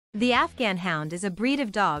The Afghan Hound is a breed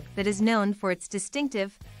of dog that is known for its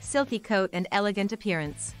distinctive, silky coat and elegant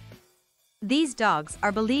appearance. These dogs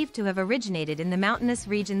are believed to have originated in the mountainous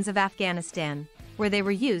regions of Afghanistan, where they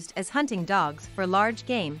were used as hunting dogs for large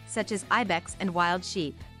game such as ibex and wild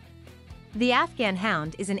sheep. The Afghan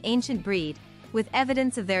Hound is an ancient breed, with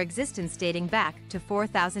evidence of their existence dating back to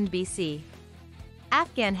 4000 BC.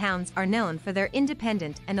 Afghan Hounds are known for their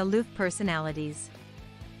independent and aloof personalities.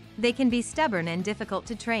 They can be stubborn and difficult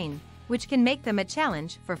to train, which can make them a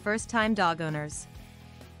challenge for first-time dog owners.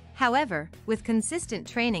 However, with consistent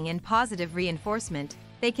training and positive reinforcement,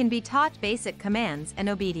 they can be taught basic commands and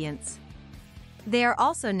obedience. They are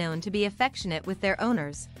also known to be affectionate with their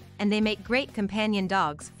owners, and they make great companion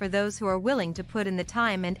dogs for those who are willing to put in the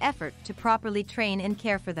time and effort to properly train and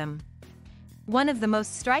care for them. One of the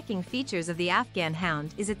most striking features of the Afghan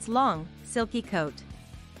Hound is its long, silky coat.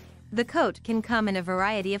 The coat can come in a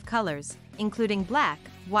variety of colors, including black,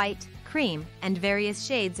 white, cream, and various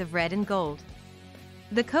shades of red and gold.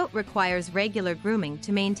 The coat requires regular grooming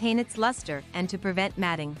to maintain its luster and to prevent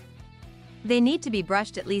matting. They need to be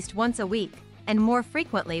brushed at least once a week, and more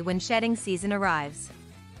frequently when shedding season arrives.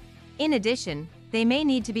 In addition, they may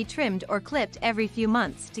need to be trimmed or clipped every few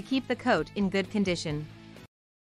months to keep the coat in good condition.